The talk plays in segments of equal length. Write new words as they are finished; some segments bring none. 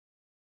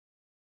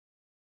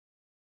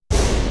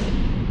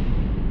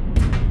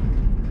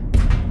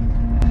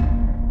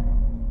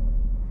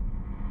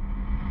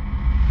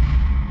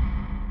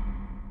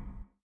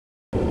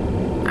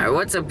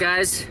What's up,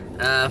 guys?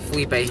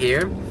 Felipe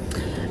here.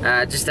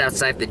 Just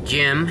outside the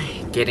gym,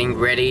 getting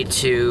ready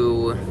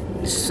to...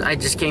 I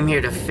just came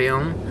here to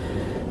film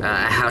a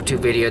how-to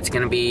video. It's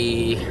gonna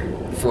be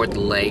for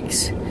the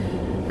legs.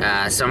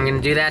 So I'm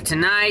gonna do that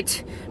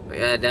tonight.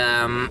 But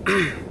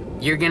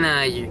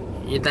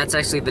that's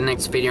actually the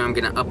next video I'm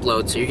gonna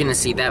upload. So you're gonna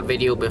see that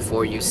video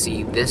before you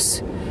see this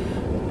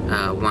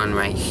one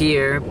right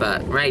here.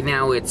 But right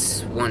now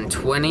it's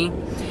 1:20,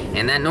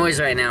 and that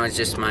noise right now is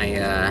just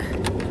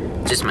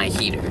my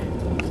heater,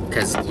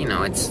 because you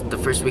know it's the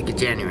first week of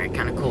January,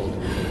 kind of cold.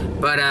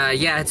 But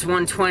yeah, it's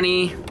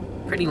 1:20,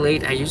 pretty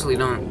late. I usually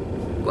don't,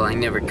 well, I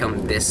never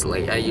come this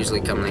late. I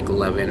usually come like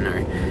 11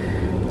 or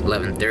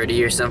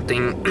 11:30 or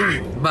something.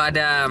 But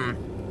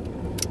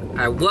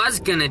I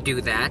was gonna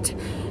do that,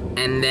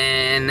 and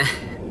then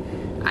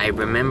I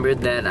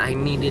remembered that I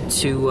needed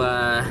to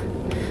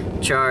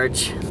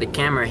charge the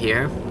camera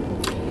here,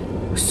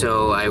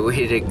 so I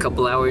waited a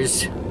couple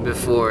hours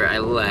before I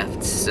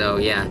left. So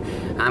yeah,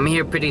 I'm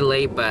here pretty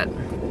late, but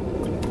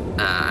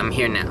I'm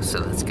here now, so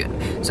that's good.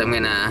 So I'm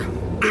gonna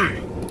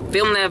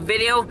film that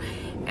video,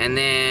 and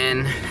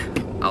then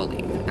I'll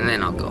leave, and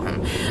then I'll go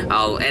home.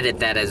 I'll edit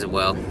that as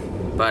well.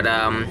 But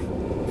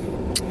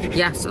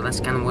yeah, so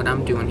that's kind of what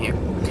I'm doing here.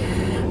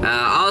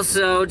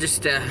 Also,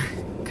 just to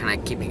kind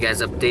of keep you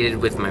guys updated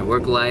with my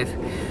work life.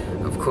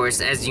 Of course,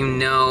 as you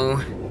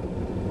know,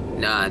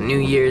 New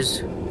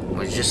Year's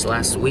was just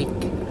last week,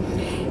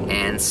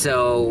 and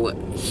so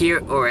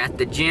here, or at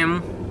the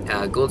gym,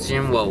 Gold's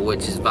Gym, well,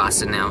 which is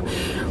Vasa now,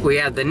 we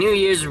have the New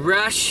Year's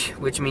rush,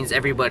 which means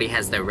everybody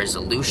has their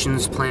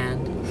resolutions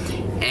planned,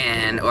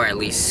 and, or at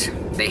least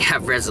they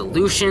have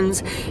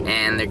resolutions,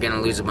 and they're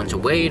gonna lose a bunch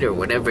of weight or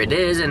whatever it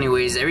is.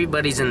 Anyways,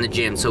 everybody's in the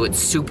gym, so it's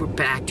super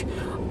packed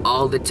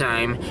all the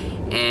time.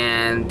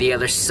 And the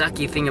other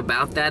sucky thing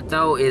about that,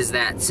 though, is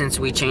that since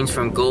we changed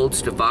from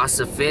Gold's to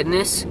Vasa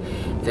Fitness,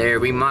 they're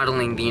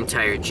remodeling the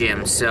entire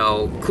gym,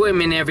 so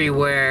equipment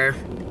everywhere,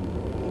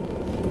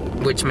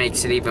 which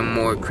makes it even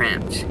more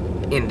cramped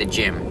in the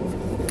gym.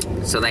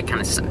 So that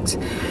kind of sucks.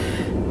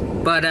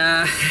 But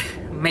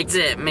makes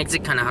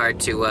it kind of hard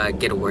to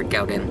get a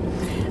workout in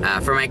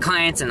for my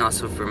clients and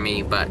also for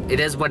me. But it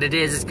is what it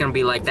is. It's gonna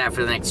be like that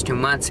for the next 2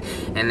 months,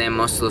 and then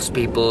most of those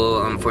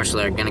people,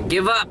 unfortunately, are gonna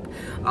give up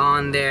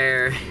on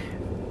their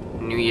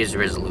New Year's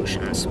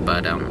resolutions.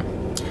 But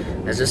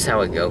that's just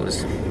how it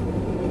goes.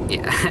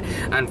 Yeah,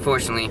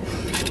 unfortunately.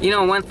 You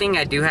know, one thing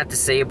I do have to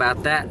say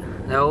about that,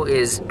 though,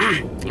 is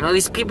you know,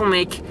 these people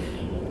make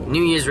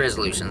New Year's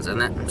resolutions, and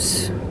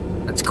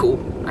that's cool,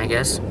 I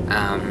guess.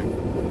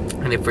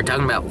 And if we're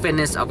talking about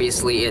fitness,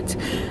 obviously it's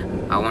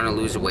I want to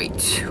lose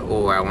weight,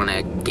 or I want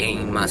to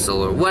gain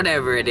muscle, or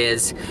whatever it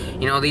is.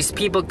 You know, these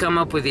people come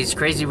up with these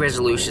crazy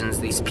resolutions.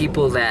 These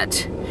people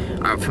that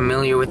aren't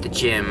familiar with the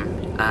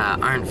gym,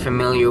 aren't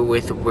familiar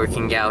with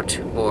working out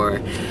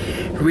or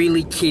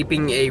really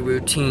keeping a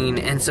routine,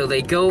 and so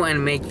they go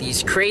and make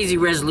these crazy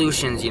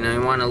resolutions. You know,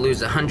 you want to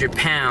lose 100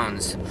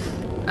 pounds,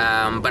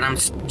 but I'm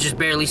just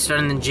barely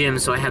starting the gym,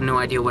 so I have no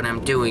idea what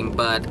I'm doing,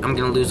 but I'm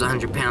gonna lose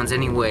 100 pounds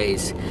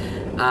anyways.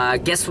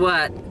 Guess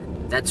what?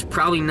 That's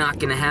probably not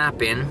gonna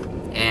happen,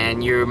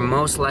 and you're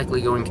most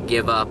likely going to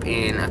give up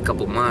in a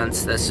couple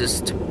months. That's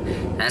just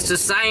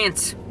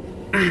science.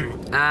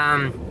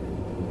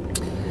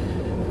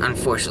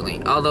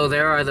 Unfortunately, although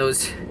there are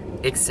those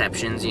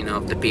exceptions, you know,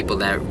 of the people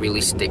that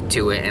really stick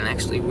to it and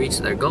actually reach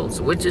their goals,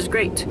 which is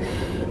great.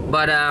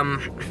 But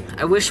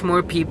I wish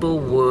more people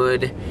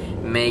would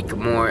make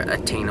more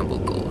attainable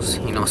goals,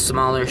 you know,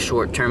 smaller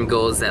short-term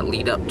goals that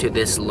lead up to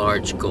this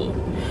large goal.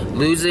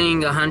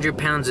 Losing 100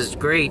 pounds is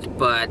great,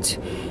 but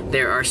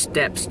there are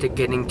steps to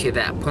getting to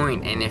that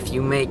point, and if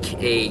you make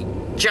a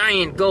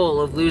giant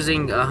goal of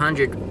losing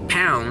 100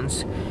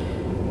 pounds,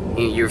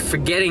 you're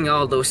forgetting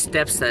all those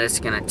steps that it's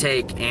gonna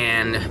take,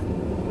 and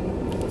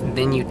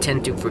then you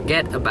tend to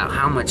forget about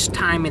how much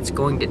time it's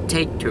going to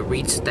take to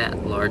reach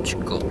that large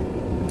goal.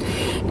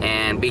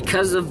 And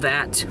because of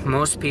that,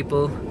 most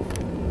people,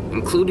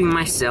 including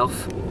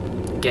myself,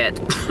 get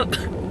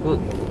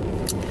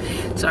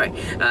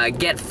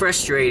get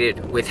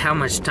frustrated with how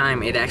much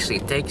time it actually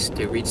takes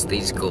to reach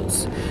these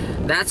goals.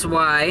 That's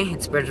why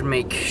it's better to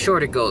make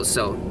shorter goals,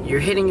 so you're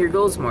hitting your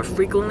goals more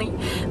frequently,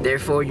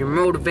 therefore your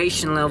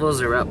motivation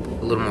levels are up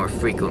a little more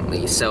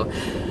frequently. So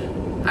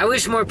I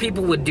wish more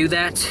people would do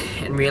that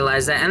and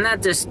realize that, and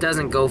that just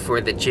doesn't go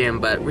for the gym,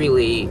 but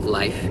really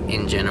life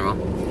in general.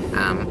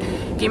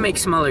 If you make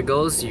smaller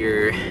goals,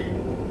 you're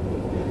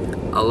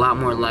a lot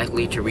more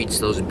likely to reach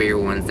those bigger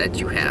ones that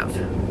you have.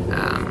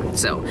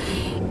 So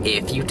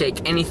if you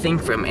take anything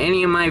from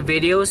any of my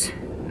videos,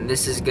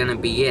 this is gonna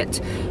be it.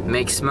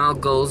 Make small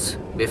goals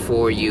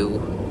before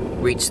you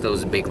reach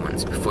those big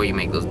ones, before you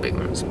make those big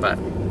ones. But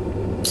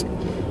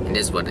it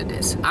is what it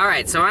is.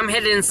 Alright, so I'm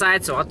headed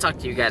inside, so I'll talk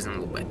to you guys in a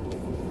little bit.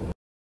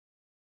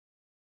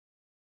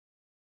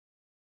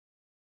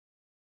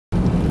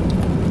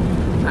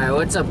 Alright,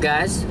 what's up,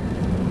 guys?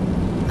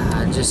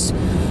 Just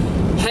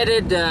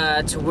headed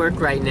to work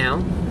right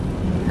now.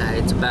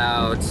 It's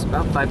about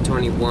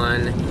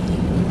 5:21.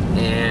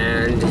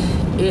 and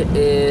it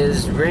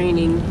is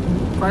raining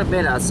quite a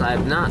bit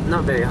outside.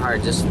 Not very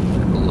hard, just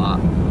a lot.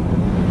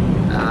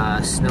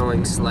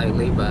 Snowing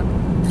slightly, but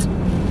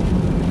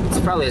it's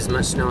probably as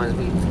much snow as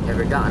we've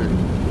ever gotten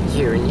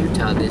here in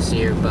Utah this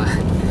year. But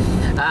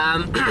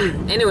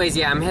anyways,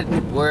 yeah, I'm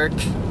heading to work.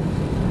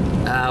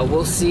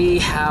 We'll see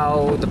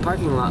how the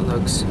parking lot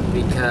looks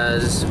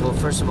because, well,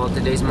 first of all,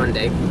 today's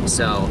Monday,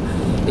 so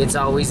it's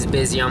always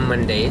busy on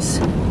Mondays.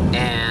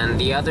 And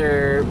the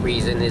other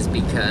reason is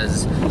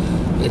because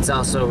it's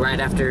also right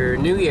after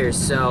New Year's,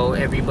 so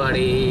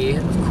everybody,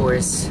 of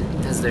course,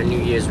 has their New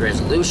Year's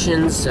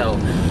resolutions, so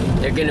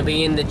they're gonna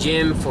be in the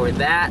gym for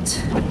that.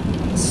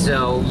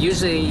 So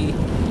usually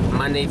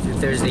Monday through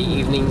Thursday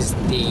evenings,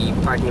 the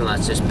parking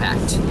lot's just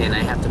packed, and I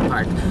have to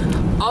park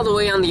all the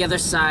way on the other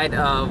side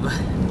of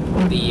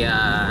the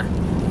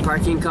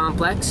parking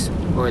complex,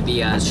 or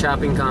the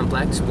shopping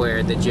complex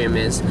where the gym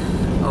is,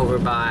 over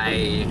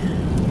by,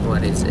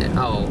 what is it?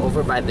 Oh,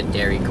 over by the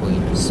Dairy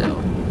Queen. So,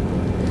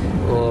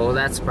 well,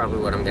 that's probably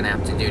what I'm gonna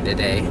have to do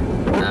today.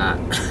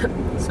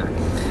 Sorry.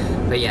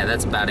 But yeah,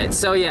 that's about it.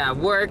 So yeah,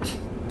 work.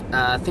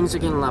 Things are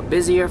getting a lot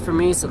busier for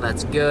me, so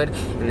that's good.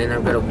 And then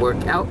I'm gonna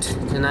work out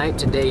tonight.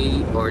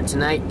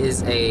 Tonight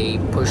is a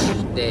push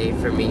day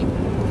for me.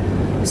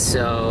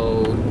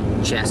 So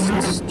chest,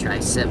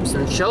 triceps,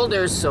 and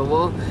shoulders. So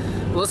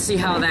we'll see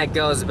how that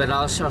goes. But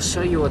I'll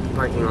show you what the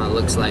parking lot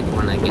looks like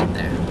when I get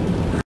there.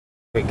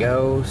 Here we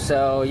go.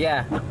 So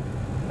yeah,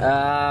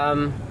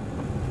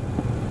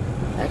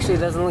 actually,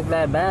 it doesn't look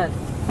that bad.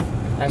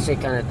 Actually,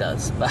 it kind of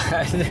does, but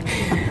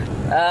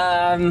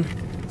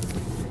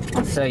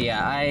so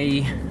yeah,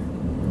 I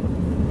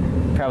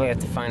probably have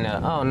to find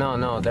a. Oh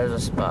no, there's a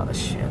spot. Oh,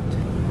 shit,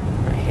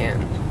 my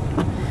hand.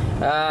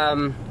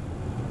 Oh,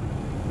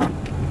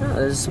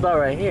 there's a spot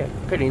right here.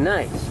 Pretty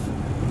nice.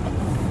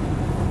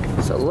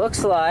 So it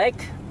looks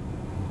like.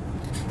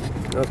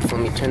 Oops,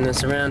 let me turn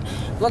this around.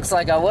 Looks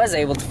like I was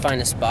able to find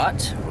a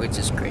spot, which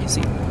is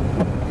crazy.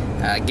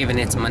 Given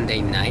it's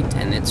Monday night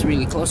and it's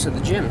really close to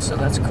the gym, so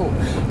that's cool.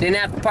 Didn't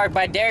have to park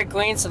by Dairy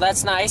Queen, so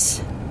that's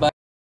nice. But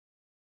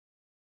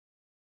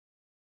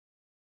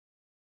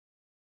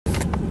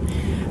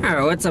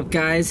alright, what's up,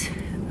 guys?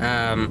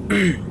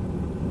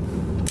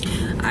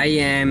 I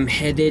am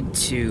headed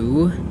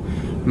to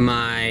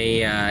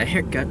my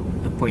haircut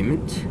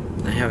appointment.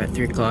 I have at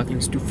 3 o'clock and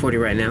it's 2:40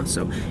 right now,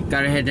 so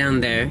gotta head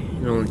down there.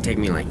 It'll only take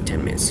me like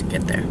 10 minutes to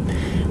get there.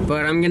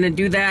 But I'm gonna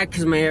do that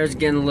because my hair is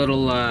getting a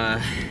little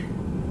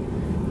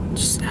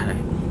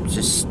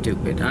just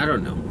stupid. I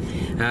don't know.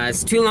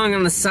 It's too long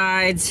on the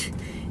sides.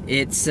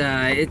 It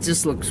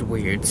just looks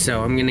weird.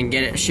 So I'm gonna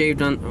get it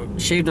shaved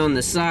on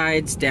the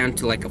sides down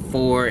to like a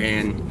 4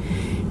 and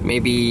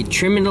maybe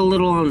trim it a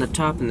little on the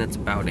top, and that's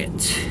about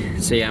it.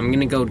 So yeah, I'm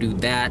gonna go do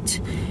that.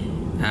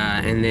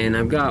 And then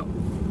I've got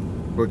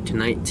work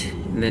tonight,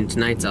 and then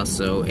tonight's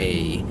also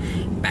a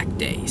back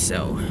day.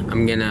 So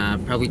I'm gonna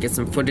probably get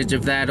some footage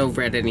of that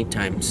over at any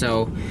time.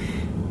 So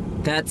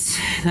that's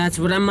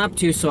what I'm up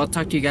to, so I'll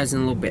talk to you guys in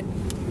a little bit.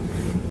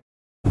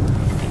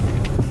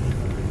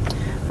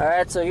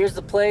 Alright, so here's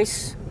the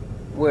place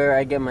where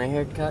I get my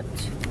hair cut.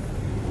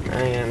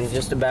 I am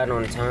just about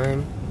on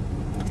time.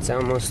 It's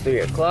almost 3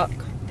 o'clock.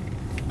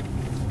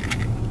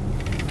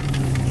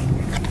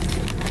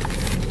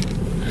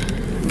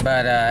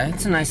 But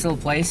it's a nice little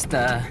place.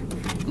 The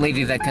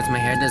lady that cuts my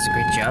hair does a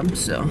great job,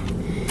 so.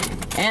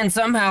 And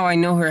somehow I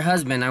know her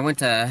husband. I went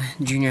to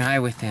junior high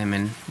with him,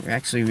 and we're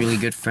actually really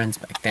good friends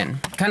back then.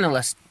 Kind of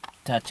less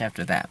touch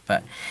after that,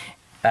 but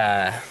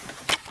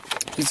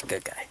he's a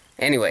good guy.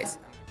 Anyways,